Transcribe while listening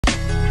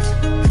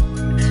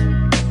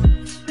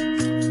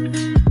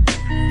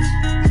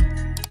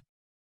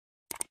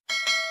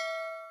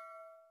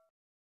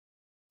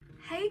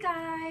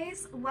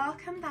guys,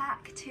 welcome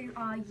back to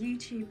our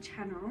YouTube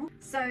channel.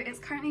 So it's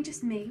currently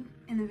just me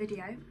in the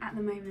video at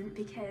the moment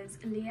because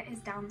Leah is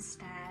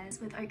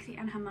downstairs with Oakley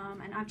and her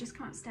mum, and I've just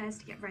come upstairs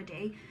to get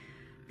ready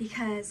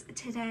because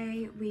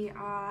today we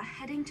are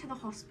heading to the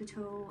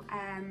hospital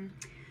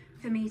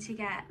for me to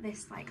get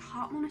this like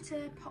heart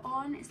monitor put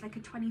on. It's like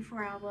a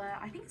 24-hour,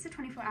 I think it's a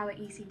 24-hour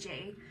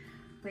ECG,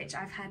 which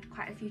I've had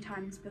quite a few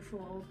times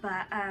before,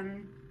 but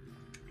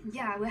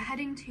yeah, we're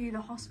heading to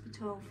the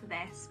hospital for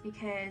this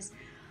because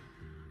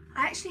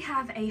I actually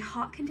have a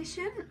heart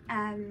condition.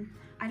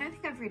 I don't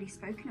think I've really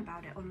spoken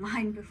about it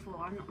online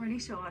before. I'm not really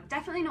sure. I've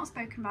definitely not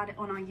spoken about it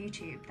on our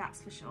YouTube,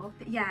 that's for sure.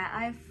 But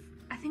yeah,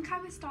 I think I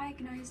was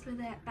diagnosed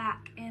with it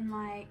back in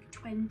like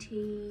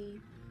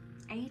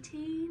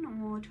 2018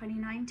 or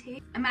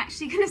 2019. I'm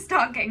actually gonna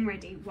start getting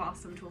ready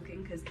whilst I'm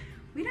talking because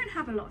we don't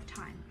have a lot of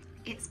time.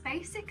 It's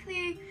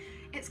basically,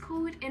 it's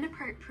called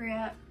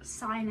inappropriate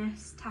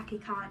sinus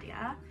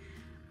tachycardia,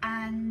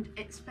 and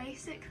it's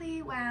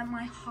basically where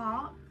my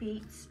heart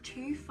beats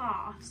too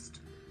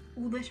fast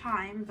all the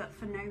time but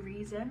for no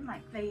reason.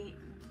 Like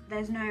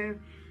there's no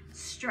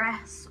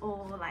stress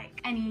or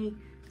like any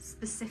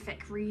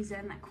specific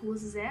reason that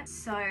causes it.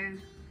 So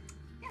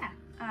yeah,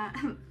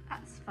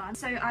 that's fun.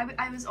 So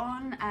I was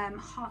on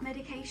heart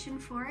medication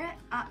for it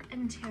up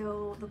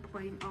until the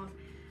point of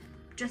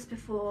just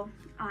before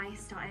I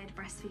started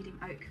breastfeeding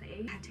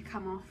Oakley. I had to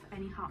come off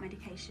any heart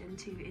medication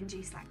to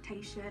induce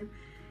lactation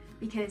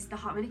because the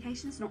heart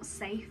medication is not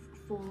safe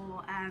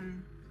for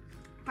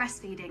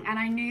breastfeeding, and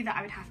I knew that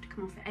I would have to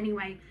come off it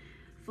anyway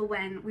for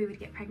when we would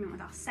get pregnant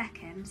with our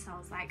second, so I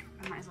was like,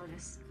 I might as well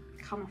just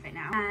come off it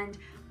now. And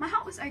my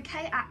heart was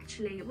okay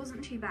actually, it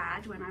wasn't too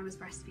bad when I was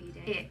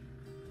breastfeeding. It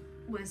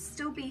was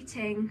still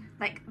beating,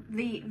 like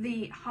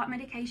the heart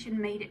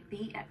medication made it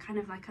beat at kind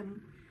of like a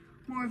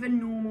more of a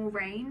normal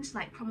range,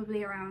 like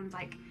probably around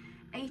like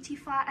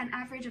 85, an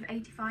average of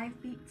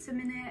 85 beats a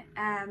minute,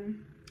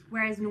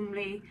 whereas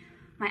normally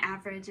my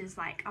average is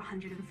like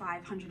 105,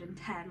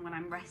 110 when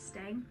I'm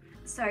resting.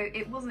 So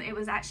it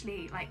was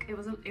actually like, it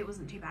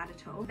wasn't too bad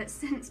at all. But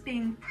since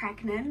being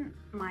pregnant,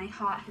 my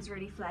heart has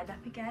really flared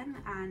up again,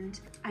 and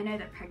I know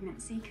that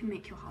pregnancy can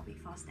make your heart beat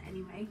faster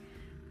anyway,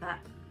 but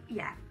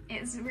yeah,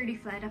 it's really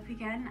flared up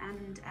again,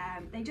 and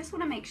they just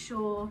want to make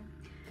sure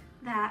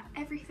that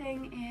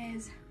everything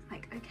is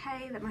like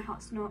okay, that my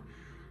heart's not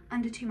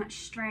under too much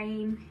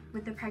strain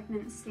with the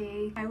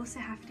pregnancy. I also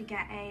have to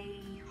get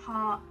a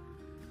heart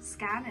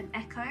scan, an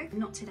echo,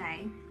 not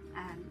today,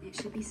 it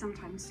should be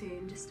sometime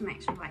soon, just to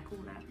make sure like all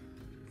the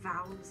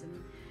valves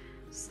and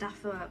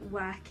stuff are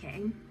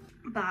working.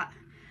 But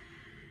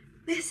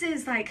this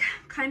is like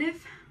kind of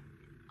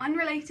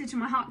unrelated to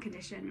my heart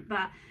condition,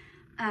 but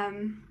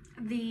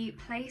the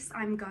place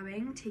I'm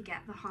going to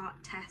get the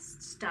heart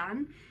tests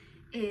done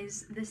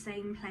is the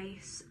same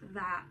place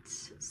that,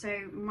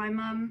 so my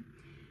mum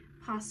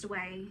passed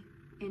away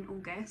in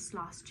August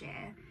last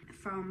year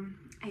from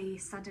a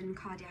sudden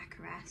cardiac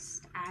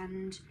arrest,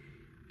 and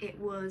it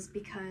was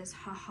because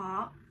her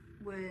heart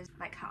was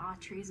like, her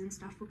arteries and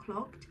stuff were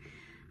clogged,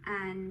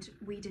 and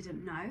we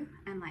didn't know,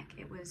 and like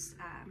it was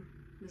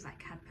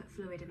like had put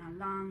fluid in her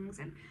lungs,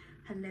 and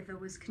her liver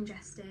was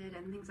congested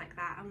and things like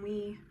that, and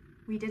we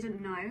didn't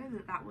know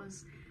that that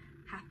was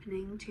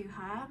happening to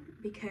her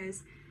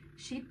because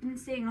she'd been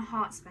seeing a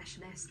heart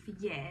specialist for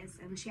years,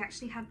 and she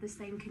actually had the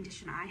same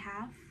condition I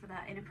have for the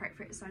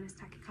inappropriate sinus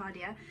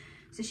tachycardia.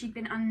 So she'd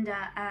been under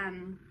a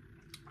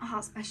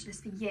heart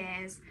specialist for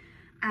years,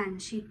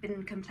 and she'd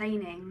been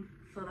complaining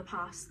for the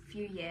past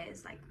few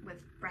years, like with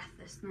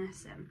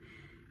breathlessness, and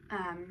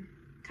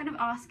kind of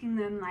asking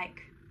them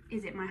like,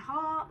 is it my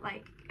heart?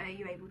 Like, are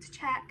you able to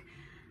check?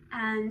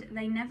 And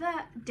they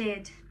never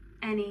did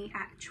any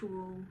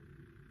actual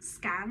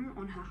scan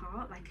on her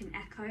heart, like an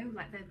echo,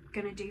 like they're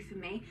gonna do for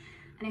me.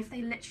 And if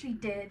they literally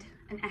did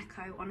an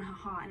echo on her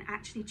heart and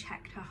actually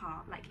checked her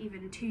heart, like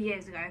even 2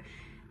 years ago,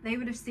 they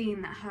would have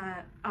seen that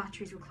her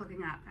arteries were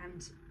clogging up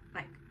and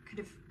like could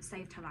have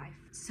saved her life.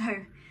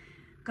 So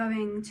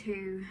going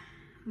to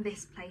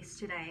this place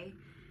today,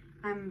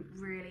 I'm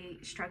really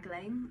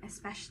struggling,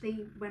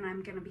 especially when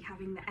I'm going to be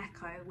having the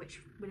echo,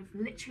 which would have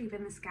literally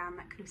been the scan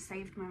that could have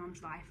saved my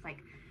mum's life,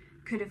 like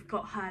could have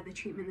got her the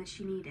treatment that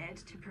she needed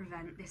to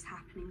prevent this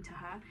happening to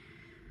her.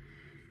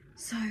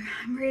 So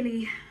I'm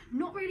really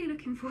not really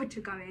looking forward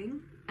to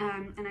going,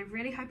 and I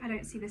really hope I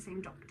don't see the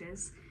same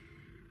doctors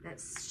that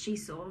she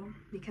saw,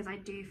 because I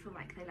do feel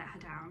like they let her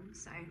down.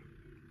 So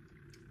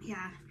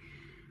yeah,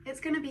 it's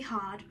gonna be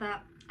hard,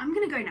 but I'm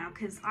gonna go now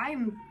because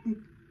I'm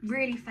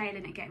really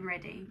failing at getting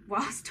ready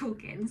whilst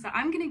talking. So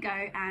I'm gonna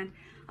go, and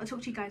I'll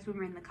talk to you guys when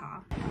we're in the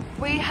car.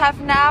 We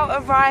have now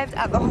arrived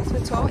at the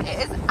hospital.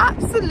 It is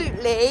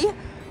absolutely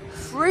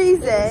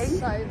freezing. It's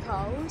so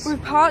cold.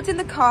 We've parked in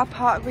the car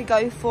park we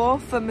go for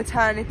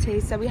maternity,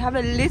 so we have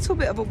a little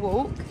bit of a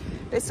walk.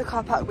 It's the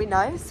car park we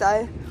know,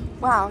 so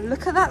wow,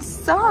 look at that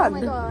sun. Oh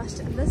my gosh,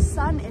 the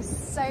sun is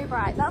so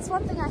bright. That's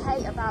one thing I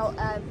hate about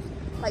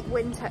like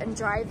winter and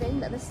driving,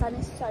 that the sun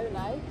is so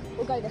low.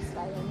 We'll go this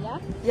way then, yeah?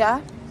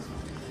 Yeah.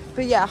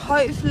 But yeah,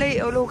 hopefully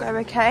it'll all go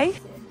okay.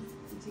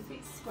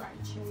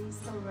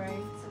 sorry.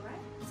 It's alright.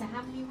 So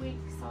how many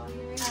weeks are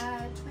you?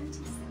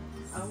 26.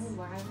 Oh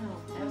wow.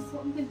 That's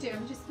what I'm going to do.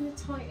 I'm just going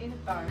to tighten a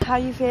bow. How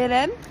you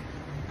feeling?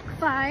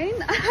 Fine.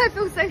 I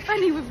feel so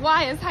funny with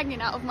wires hanging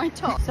out of my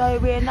top. So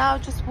we're now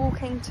just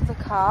walking to the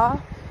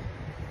car.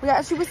 We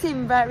actually were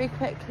seen very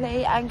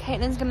quickly, and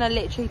Caitlin's gonna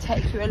literally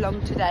take you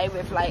along today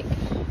with like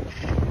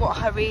what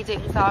her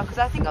readings are, because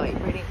I think I'll be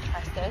really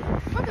interested.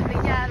 Probably,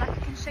 yeah, like I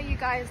can show you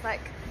guys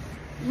like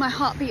my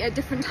heartbeat at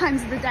different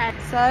times of the day.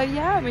 So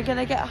yeah, we're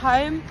gonna get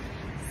home,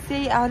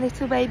 see our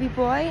little baby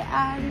boy,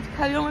 and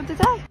carry on with the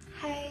day.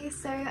 Hey,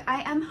 so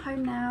I am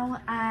home now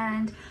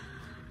and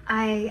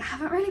I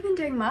haven't really been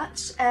doing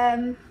much,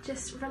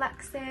 just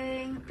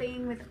relaxing,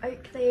 being with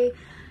Oakley.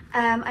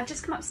 I've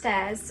just come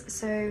upstairs,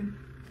 so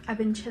I've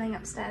been chilling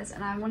upstairs,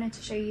 and I wanted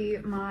to show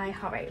you my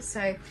heart rate.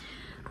 So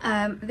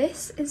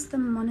this is the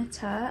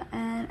monitor,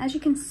 and as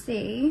you can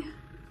see,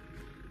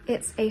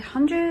 it's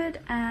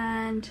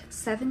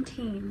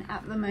 117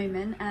 at the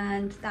moment,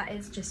 and that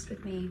is just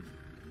with me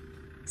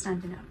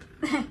standing up.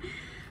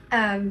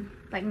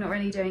 Like not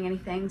really doing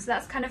anything. So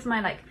that's kind of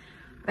my like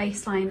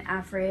baseline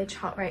average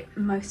heart rate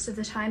most of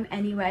the time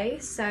anyway.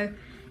 So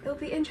it'll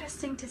be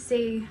interesting to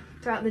see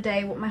throughout the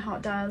day what my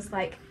heart does.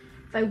 Like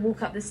if I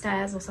walk up the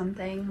stairs or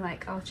something,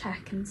 like I'll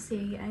check and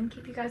see and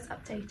keep you guys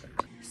updated.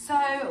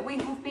 So we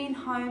have been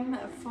home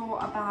for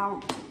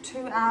about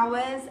 2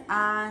 hours,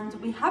 and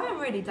we haven't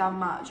really done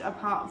much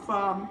apart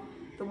from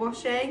the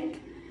washing,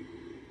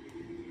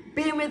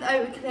 being with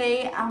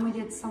Oakley, and we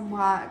did some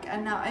work,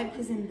 and now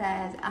Oakley's in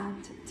bed,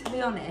 and to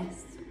be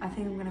honest, I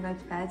think I'm gonna go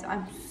to bed.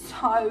 I'm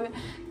so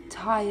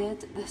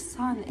tired. The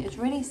sun is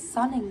really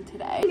sunning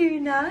today.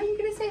 Luna, you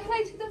gonna say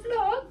hello to the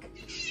vlog?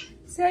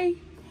 Say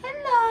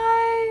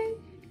hello.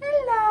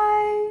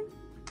 Hello.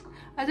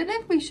 I don't know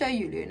if we show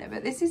you Luna,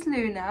 but this is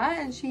Luna,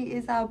 and she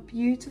is our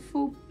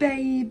beautiful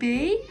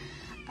baby.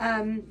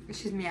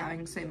 She's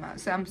meowing so much,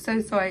 so I'm so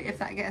sorry if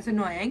that gets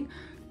annoying.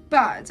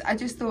 But I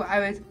just thought I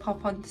would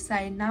pop on to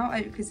say now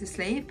Oakley's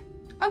asleep,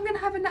 I'm gonna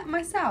have a nap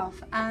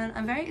myself, and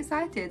I'm very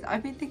excited.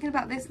 I've been thinking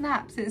about this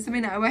nap since the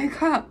minute I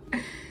woke up.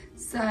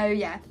 So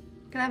yeah,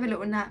 gonna have a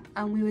little nap,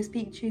 and we will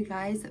speak to you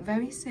guys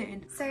very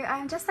soon. So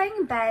I'm just laying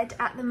in bed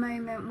at the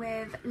moment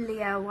with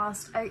Leah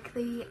whilst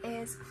Oakley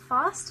is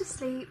fast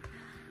asleep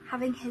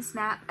having his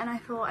nap, and I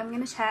thought I'm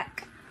gonna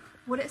check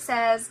what it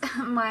says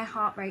my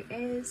heart rate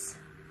is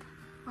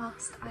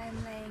whilst I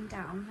am laying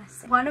down. Let's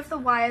see. One of the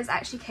wires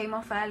actually came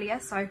off earlier,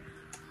 so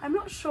I'm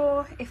not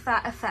sure if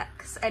that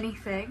affects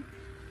anything.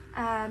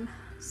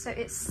 So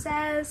it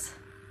says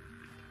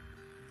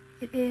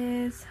it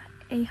is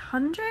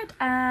 100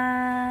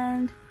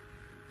 and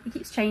it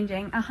keeps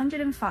changing,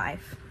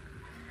 105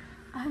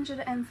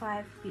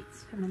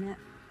 beats per minute,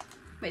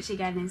 which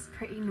again is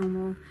pretty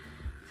normal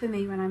for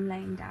me when I'm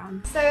laying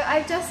down. So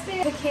I've just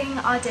been cooking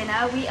our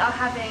dinner. We are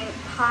having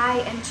pie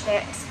and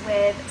chips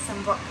with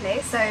some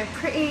broccoli. So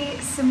pretty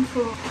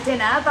simple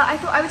dinner, but I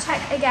thought I would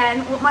check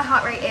again what my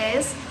heart rate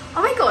is.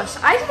 Oh my gosh,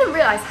 I didn't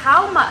realise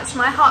how much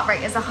my heart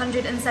rate is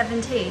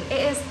 117. It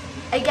is,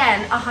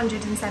 again,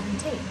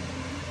 117.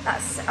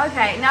 That's,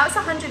 okay, now it's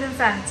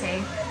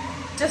 130,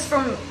 just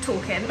from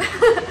talking.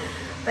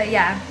 But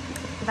yeah,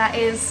 that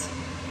is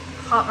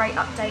heart rate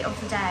update of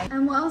the day.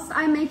 And whilst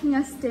I'm making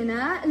us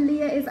dinner,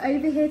 Leah is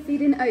over here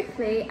feeding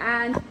Oakley,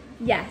 and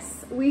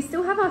yes, we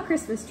still have our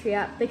Christmas tree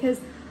up because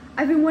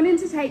I've been wanting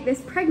to take this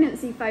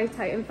pregnancy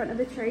photo in front of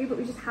the tree, but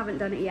we just haven't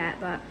done it yet.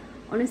 But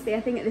honestly,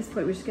 I think at this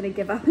point we're just going to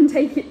give up and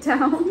take it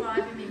down.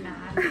 Driving me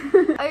mad.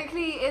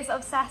 Oakley is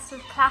obsessed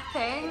with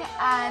clapping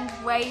and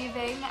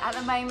waving at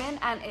the moment,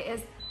 and it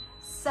is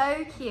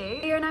so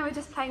cute. Leah and I were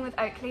just playing with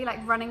Oakley,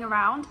 like running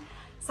around.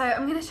 So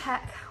I'm going to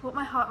check what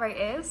my heart rate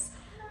is.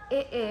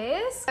 It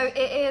is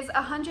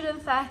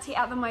 130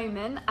 at the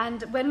moment,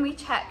 and when we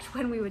checked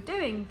when we were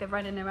doing the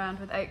running around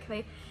with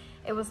Oakley,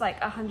 it was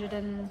like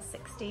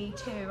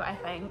 162, I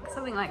think,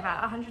 something like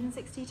that,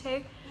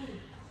 162.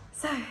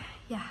 So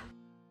yeah.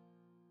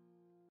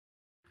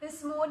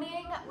 This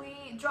morning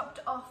we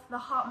dropped off the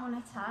heart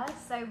monitor,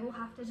 so we'll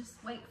have to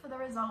just wait for the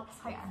results.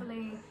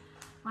 Hopefully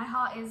my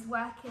heart is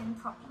working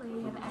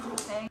properly and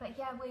everything. But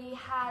yeah, we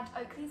had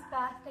Oakley's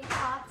birthday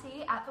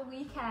party at the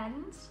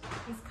weekend.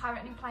 He's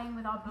currently playing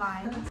with our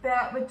blinds.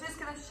 But we're just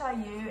going to show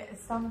you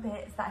some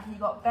bits that he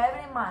got.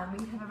 Bearing in mind,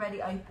 we have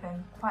already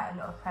opened quite a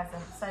lot of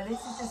presents. So this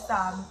is just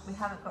we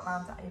haven't got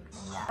round to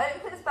opening yet.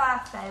 Oakley's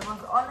birthday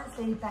was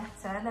honestly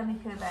better than we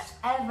could have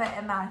ever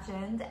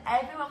imagined.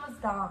 Everyone was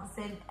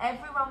dancing,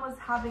 everyone was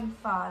having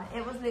fun.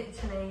 It was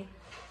literally...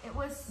 It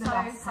was so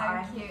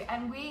cute,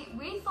 and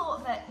we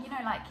thought that, you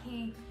know, like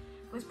he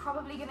was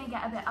probably going to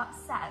get a bit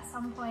upset at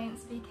some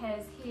points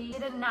because he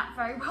didn't nap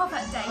very well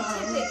that day,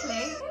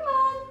 typically.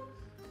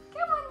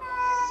 Come on now.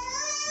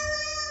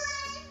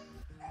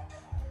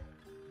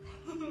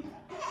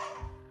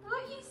 What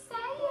are you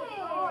saying?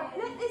 Oh,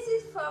 look, this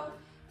is from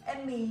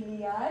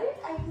Emilio,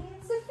 Amy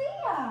and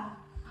Sophia.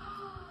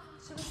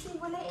 Shall we see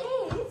what it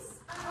is?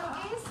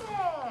 What is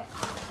it?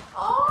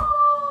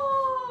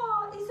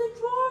 Oh, it's a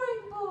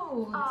drawing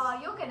board. Oh,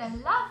 you're gonna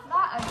love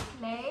that,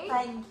 Oakley.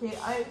 Thank you.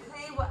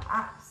 Oakley will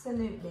absolutely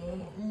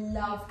absolutely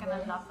love He's gonna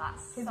this. love that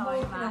He's so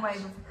walking much. away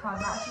with the card.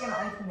 I'm actually going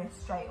to open this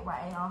straight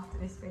away after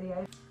this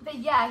video. But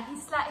yeah, he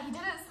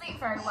didn't sleep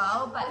very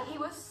well, but he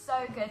was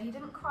so good. He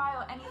didn't cry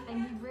or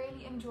anything. He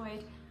really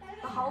enjoyed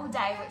the whole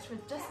day, which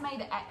would just made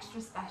it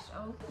extra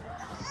special.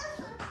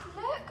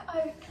 Look,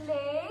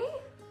 Oakley.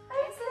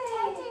 It's a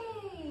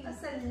teddy.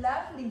 That's a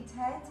lovely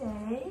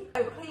teddy.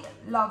 Oakley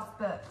loves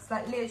books.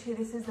 Like literally,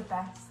 this is the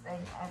best thing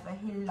ever.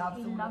 He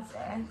loves all of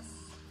this.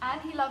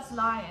 And he loves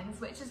lions,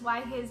 which is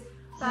why his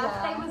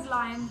birthday was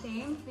lion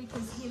themed,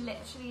 because he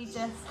literally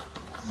just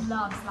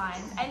loves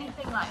lions.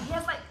 Anything like, he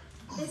has like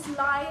this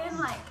lion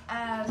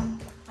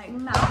like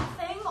mouth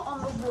thing on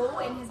the wall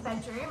in his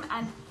bedroom,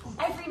 and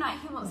every night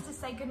he wants to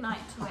say goodnight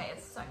to it.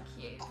 It's so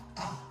cute.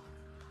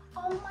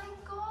 Oh my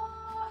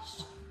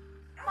gosh.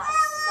 That's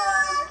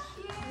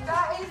so cute.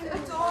 That is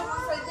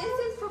adorable. So this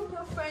is from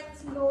your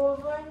friends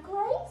Laura and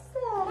Grace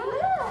there.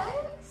 Look.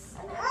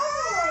 And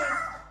hey.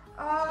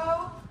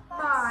 Oh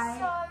my.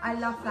 So I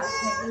love that,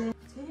 Caitlin.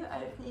 To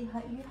Oakley,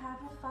 hope you have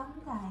a fun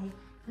day.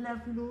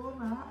 Love,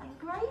 Laura and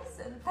Grace.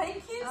 And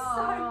thank you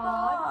so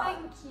much.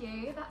 Thank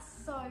you. That's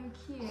so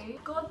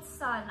cute.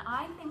 Godson,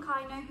 I think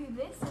I know who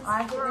this is I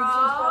think from. this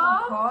is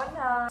from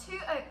Connor. To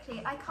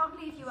Oakley, I can't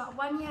believe you are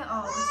 1 year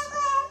old.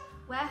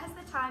 Where has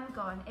the time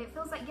gone? It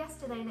feels like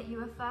yesterday that you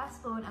were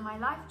first born and my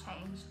life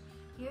changed.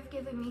 You have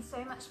given me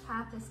so much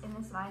purpose in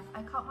this life.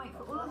 I can't wait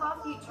for all of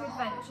our future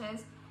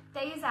adventures,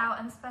 days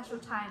out and special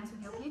times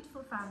with your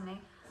beautiful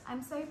family.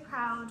 I'm so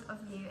proud of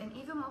you and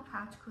even more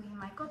proud to call you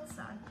my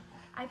godson.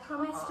 I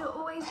promise to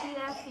always be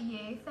there for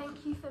you.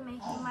 Thank you for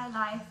making my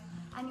life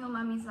and your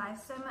mummy's life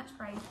so much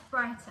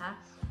brighter.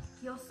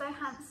 You're so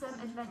handsome,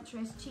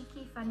 adventurous,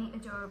 cheeky, funny,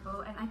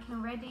 adorable, and I can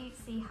already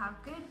see how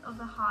good of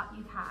a heart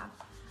you have.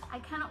 I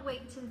cannot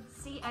wait to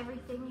see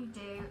everything you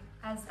do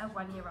as a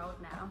 1 year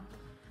old now.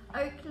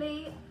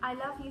 Oakley, I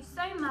love you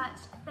so much.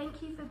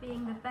 Thank you for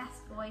being the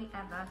best boy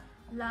ever.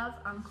 Love,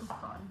 Uncle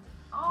Con.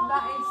 Oh,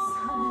 That is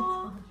so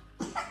adorable.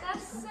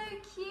 That's so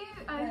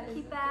cute,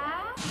 Oakley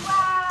Bear.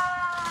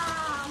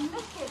 Wow,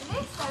 look at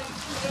this,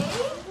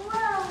 Oakley.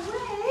 Wow,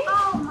 wait.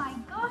 Oh my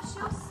gosh,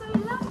 you're so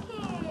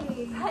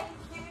lucky. Thank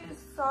you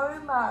so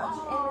much,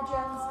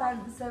 Imogen,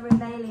 Spencer, and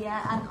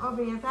Leah, and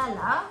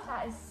Oriabella.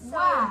 That is so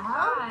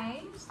Wow.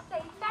 kind.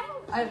 Say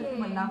thank you.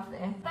 Oakley will love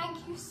this.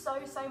 Thank you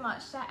so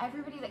much to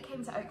everybody that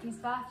came to Oakley's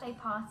birthday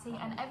party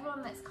and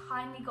everyone that's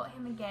kindly got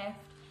him a gift.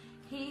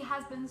 He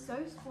has been so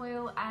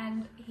spoiled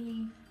and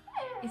he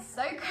is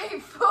so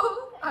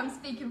grateful. I'm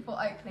speaking for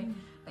Oakley,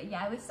 but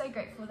yeah, we're so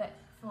grateful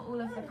for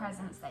all of the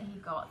presents that he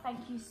got.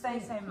 Thank you so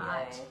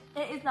much.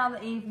 It is now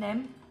the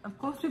evening. Of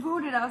course, we've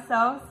ordered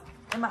ourselves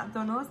a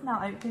McDonald's.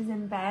 Now Oakley's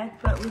in bed,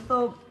 but we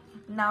thought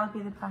now would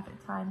be the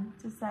perfect time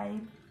to say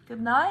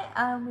good night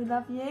and we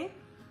love you,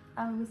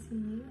 and we'll see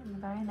you in the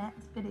very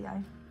next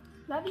video.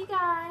 Love you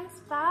guys.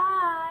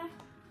 Bye.